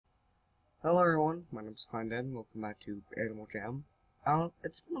Hello everyone, my name is Klein. Welcome back to Animal Jam.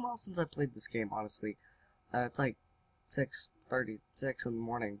 It's been a while since I played this game, honestly. It's like 6:36 in the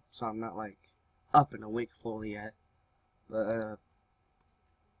morning, so I'm not like up and awake fully yet. But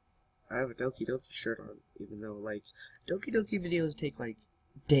I have a Doki Doki shirt on, even though like Doki Doki videos take like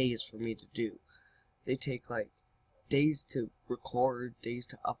days for me to do. They take like days to record, days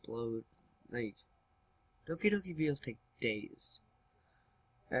to upload. Like Doki Doki videos take days.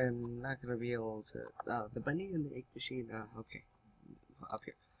 I'm not gonna be able to. The Bendy and the Egg Machine. Okay, up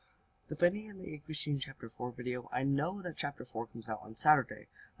here. The Bendy and the Egg Machine Chapter 4 video. I know that Chapter 4 comes out on Saturday,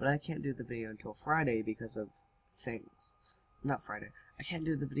 but I can't do the video until Friday because of things. Not Friday. I can't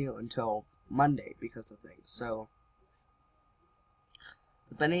do the video until Monday because of things. So,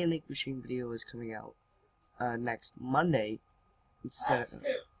 the Bendy and the Egg Machine video is coming out next Monday instead.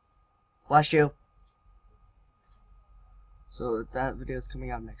 Bless you. So that video is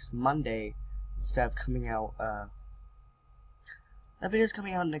coming out next Monday instead of coming out, that video is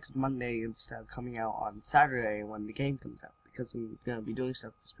coming out next Monday instead of coming out on Saturday when the game comes out, because I'm going to be doing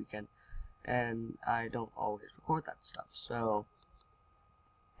stuff this weekend, and I don't always record that stuff. So,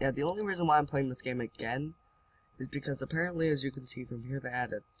 yeah, the only reason why I'm playing this game again is because apparently, as you can see from here, they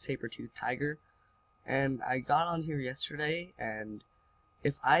had a Sabertooth tiger, and I got on here yesterday, and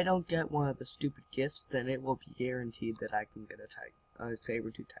if I don't get one of the stupid gifts, then it will be guaranteed that I can get a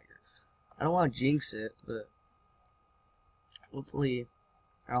Sabertooth tiger. I don't want to jinx it, but hopefully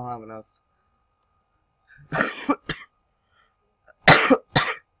I'll have enough.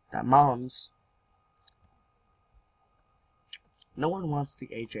 That moms. No one wants the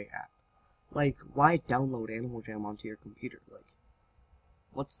AJ app. Like, why download Animal Jam onto your computer? Like,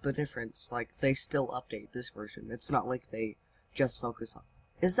 what's the difference? Like, they still update this version. It's not like they just focus on.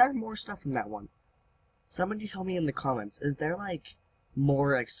 Is there more stuff in that one? Somebody tell me in the comments. Is there like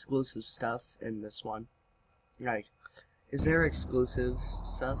more exclusive stuff in this one? Like, is there exclusive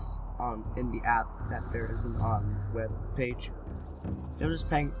stuff in the app that there isn't on the web page? I'm just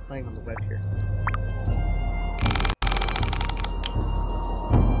playing on the web here.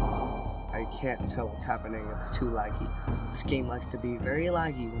 I can't tell what's happening. It's too laggy. This game likes to be very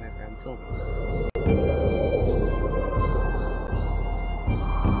laggy whenever I'm filming.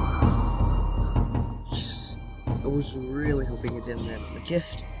 I was really hoping it didn't land on a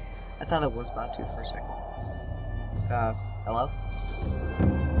gift. I thought it was about to for a second. Hello?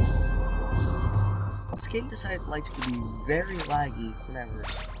 This game likes to be very laggy whenever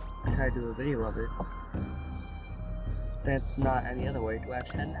I try to do a video of it. That's not any other way. Do I have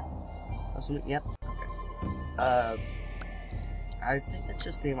 10 now? Yep. Okay. I think it's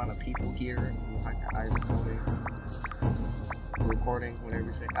just the amount of people here and the fact that I'm filming, recording, whatever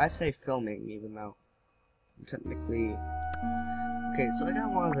you say. I say filming, even though technically. Okay, so I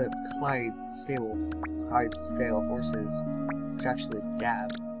got one of the Clydesdale horses, which actually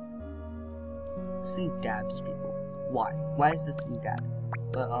dab. This thing dabs people. Why? Why is this thing dab?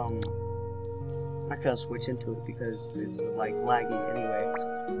 But I'm not gonna switch into it because it's like laggy anyway.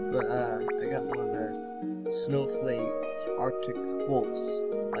 But I got one of the snowflake Arctic wolves.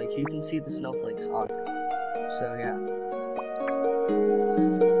 Like, you can see the snowflakes on it. So yeah.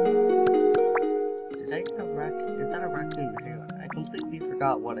 Is that a raccoon? Hang on. I completely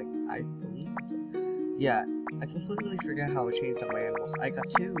forgot what I believe it's yeah, I completely forgot how I changed up my animals. I got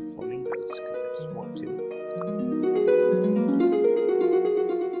 2 flamingos because I just want to.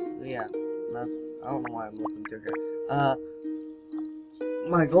 Yeah, I don't know why I'm looking through here.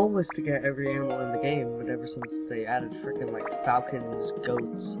 My goal was to get every animal in the game, but ever since they added freaking like falcons,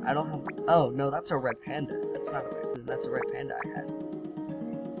 goats, I don't have. Oh no, that's a red panda. That's not a raccoon. That's a red panda I had.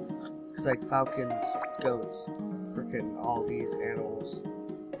 Cause like falcons, goats, freaking all these animals.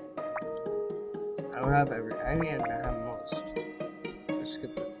 I don't have every. I mean, I have most. Just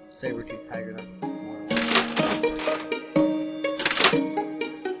skip the Sabertooth tiger. That's one.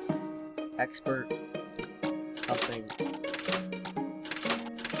 Expert something.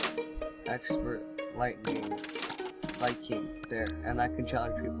 Expert lightning Viking there, and I can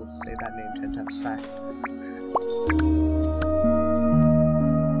challenge people to say that name 10 times fast.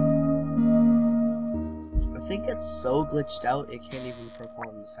 I think it's so glitched out it can't even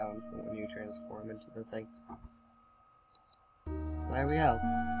perform the sound from when you transform into the thing. There we go.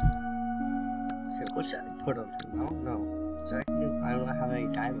 Okay, what should I put on him? I don't know. So I don't know how many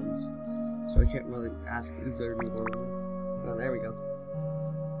diamonds, so I can't really ask. Is there any more? Oh, there we go.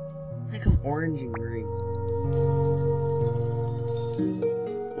 It's like an orange and green.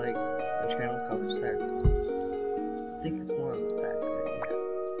 Like the channel colors there. I think it's more of that green.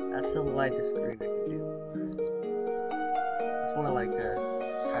 Yeah, that's the lightest green I can do. It's more like a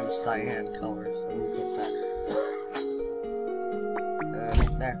kind cyan colors. Let me put that.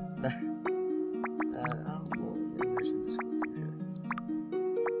 There. Oh, well, maybe I should just go through here.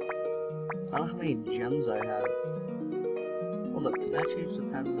 I don't know how many gems I have. Hold up, did that change the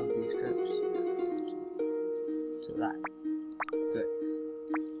pattern of these strips? To that. Good.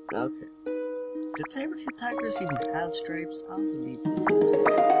 Okay. Did Sabertooth tigers even have stripes? I'll believe it.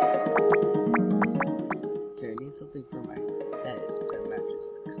 Okay, I need something for my head that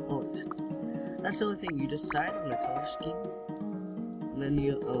matches the color scheme. That's the only thing, you decide on the color scheme, and then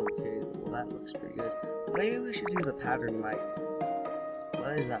you, oh, okay, well that looks pretty good. Maybe we should do the pattern like,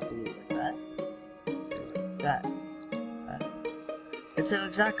 what is that blue, like that? Like that. It's an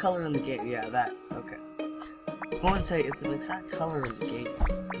exact color in the game, yeah, that, okay. I want to say, it's an exact color in the game,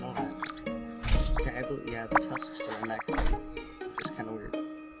 I know that. Okay, I believe, yeah, the tusks are next thing, which is kind of weird.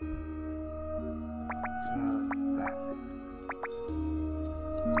 Back.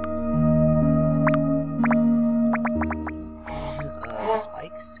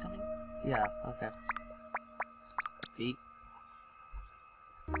 Spikes coming? Yeah, okay. Feet.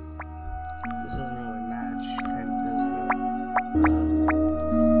 This doesn't really match, kind of does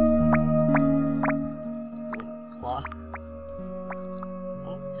claw. I don't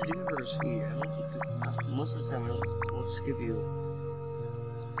know what to do for his feet. I don't think most of the time we'll just give you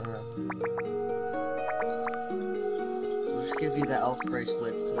we'll just give you the elf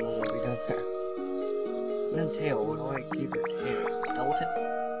bracelets and then we'll be done there. And then tail, what do I keep your tail? Double tail?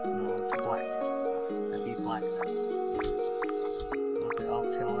 No, it's black tail. That'd be black then. Want the elf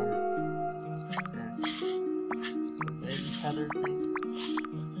tail armor? Yeah. Maybe feather thing?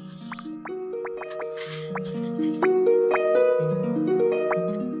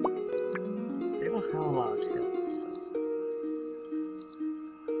 They don't have a lot of tail and stuff.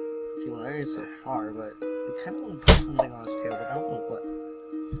 Okay, well there is so far, but I kinda wanna put something on his tail, but I don't know what.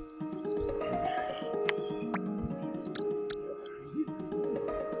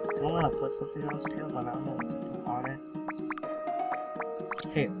 I want to put something on his tail, but I don't know what to put on it.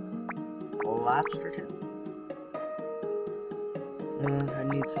 Tail. Lobster tail? I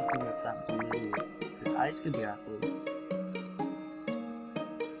need something that's that blue. His eyes could be that blue.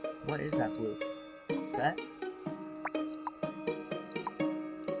 What is that blue? That?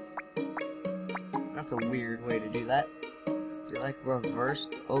 That's a weird way to do that. You like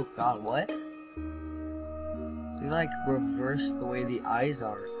reversed. Oh god, what? They like reverse the way the eyes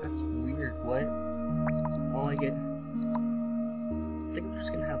are. That's weird. What? I don't like it. I think I'm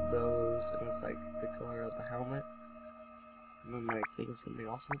just gonna have those, and it's like the color of the helmet. And then like think of something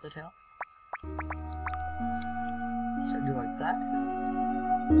else with the tail. Should I do like that?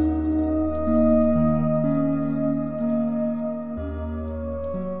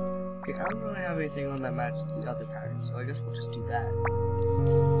 Okay, I don't really have anything on that matches the other pattern, so I guess we'll just do that.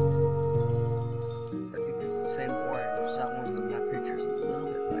 It's the same orange, that one in that picture is a little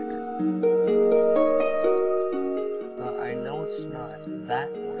bit lighter. But I know it's not that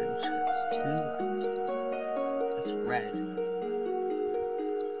orange, it's too light. It's red.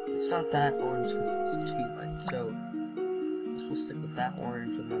 It's not that orange because it's too light, so I guess we'll stick with that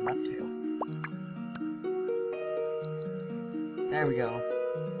orange and then that tail. There we go.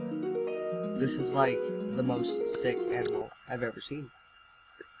 This is like the most sick animal I've ever seen.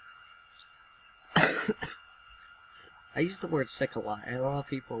 I use the word sick a lot, and a lot of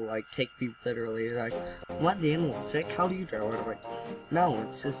people like take me literally. They're like, "What? The animal's sick? How do you draw it?" I'm like, no,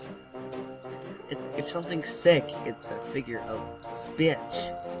 it's just if something's sick, it's a figure of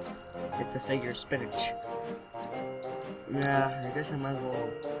spinach. It's a figure of spinach. Yeah, I guess I might as well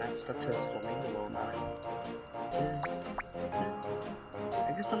add stuff to this flamingo now.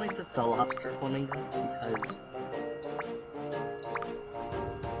 I guess I like this the lobster flamingo because.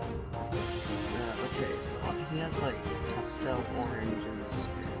 Okay, he has like pastel oranges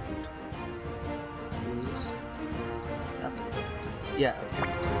and blues. Yeah, okay.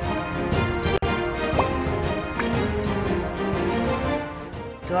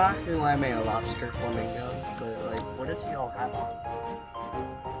 Don't ask me why I made a lobster flamingo, but like, what does he all have on?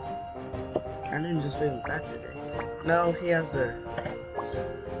 I didn't just leave it that, did I? No, he has a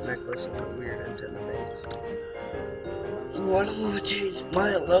necklace with a weird antenna thing. I don't want to change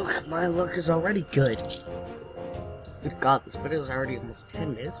my look. My look is already good. Good god, this video is already almost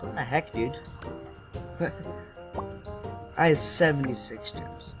 10 minutes. What the heck, dude? I have 76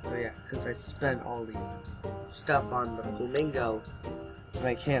 gems. Oh yeah, because I spent all the stuff on the flamingo to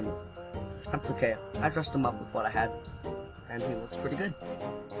make him. That's okay. I dressed him up with what I had, and he looks pretty good.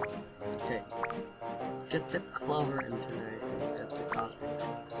 Okay. Get the clover in tonight and get the cosmic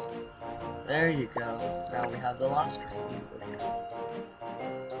gems. There you go. Now we have the lobster flamingo here.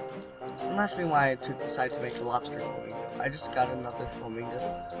 Don't ask me why I decided to make a lobster flamingo. I just got another flamingo.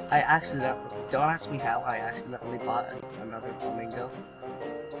 Don't ask me how, I accidentally bought another flamingo.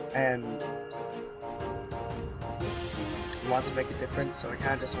 And want to make a difference, so I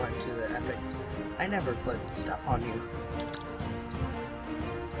kind of just went to the epic. I never put stuff on you.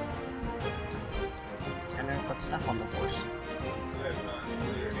 I never put stuff on the horse.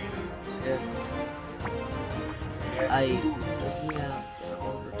 Yeah.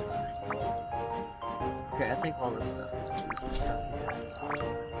 Okay, I think all this stuff is to use the stuff he has on.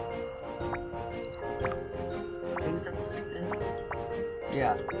 I think that's it.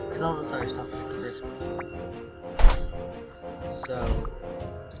 Yeah, because all this other stuff is Christmas. So,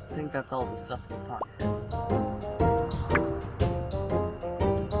 I think that's all the stuff that's on here.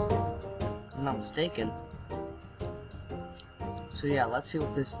 If I'm not mistaken. So yeah, let's see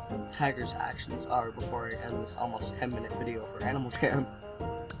what this tiger's actions are before I end this almost 10-minute video for Animal Jam.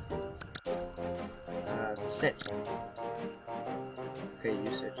 Sit. Okay,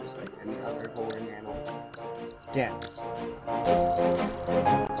 usage is like any other boring animal. Dance.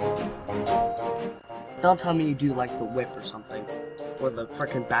 Don't tell me you do like the whip or something. Or the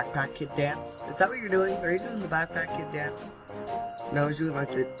frickin' backpack kid dance. Is that what you're doing? Are you doing the backpack kid dance? No, he's doing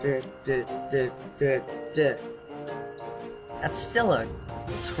like the That's still a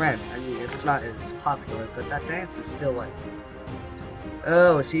trend. I mean, it's not as popular, but that dance is still like...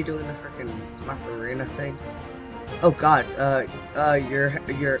 Oh, is he doing the frickin' Macarena thing? Oh god, oh.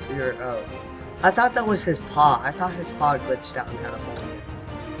 I thought that was his paw. I thought his paw glitched out and had a hole in it.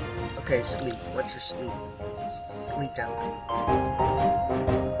 Okay, sleep. What's your sleep? Sleep down.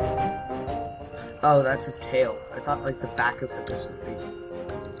 Oh, that's his tail. I thought like the back of him was just like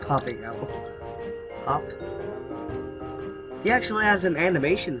popping out. Hop. He actually has an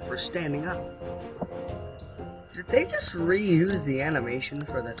animation for standing up. Did they just reuse the animation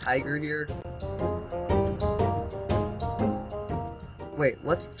for the tiger here? Wait,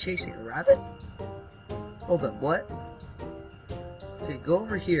 what's he chasing? A rabbit? Hold up, what? Okay, go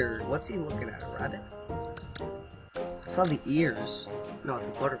over here. What's he looking at? A rabbit? I saw the ears. No, it's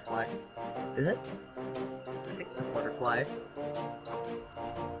a butterfly. Is it? I think it's a butterfly.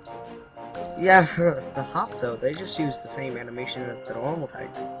 Yeah, for the hop though, they just use the same animation as the normal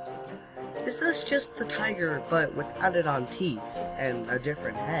tiger. Is this just the tiger, but with added on teeth and a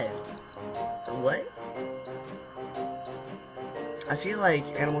different head? What? I feel like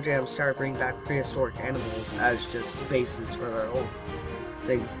Animal Jam started bringing back prehistoric animals as just bases for their own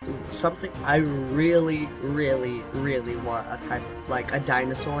things. Something I really want a type of, like a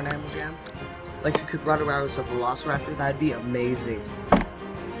dinosaur in Animal Jam. Like you could run around with a velociraptor, that'd be amazing.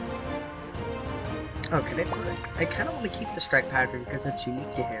 Oh, can I put it? I kind of want to keep the stripe pattern because it's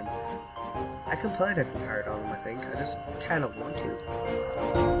unique to him. I can put a different parrot on him, I think. I just kind of want to.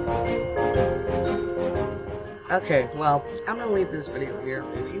 Okay, well, I'm going to leave this video here.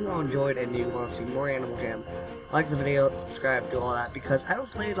 If you all enjoyed and you want to see more Animal Jam, like the video, subscribe, do all that, because I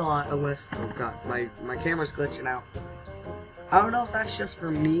don't play it a lot unless, oh god, my camera's glitching out. I don't know if that's just for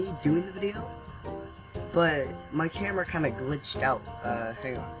me doing the video, but my camera kind of glitched out.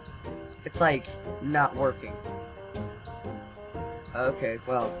 Hang on. It's like, not working. Okay,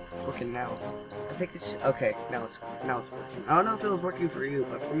 well, it's working now. I think it's, okay, now it's working. I don't know if it was working for you,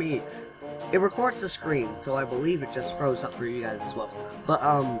 but for me, it records the screen, so I believe it just froze up for you guys as well. But,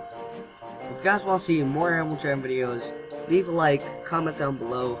 if you guys want to see more Animal Jam videos, leave a like, comment down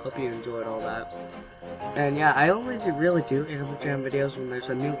below, hope you enjoyed all that. And yeah, I only really do Animal Jam videos when there's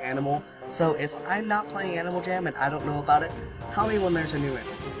a new animal, so if I'm not playing Animal Jam and I don't know about it, tell me when there's a new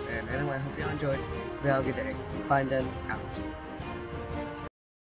animal. And anyway, I hope you all enjoyed. Have a good day. Klein Den, out.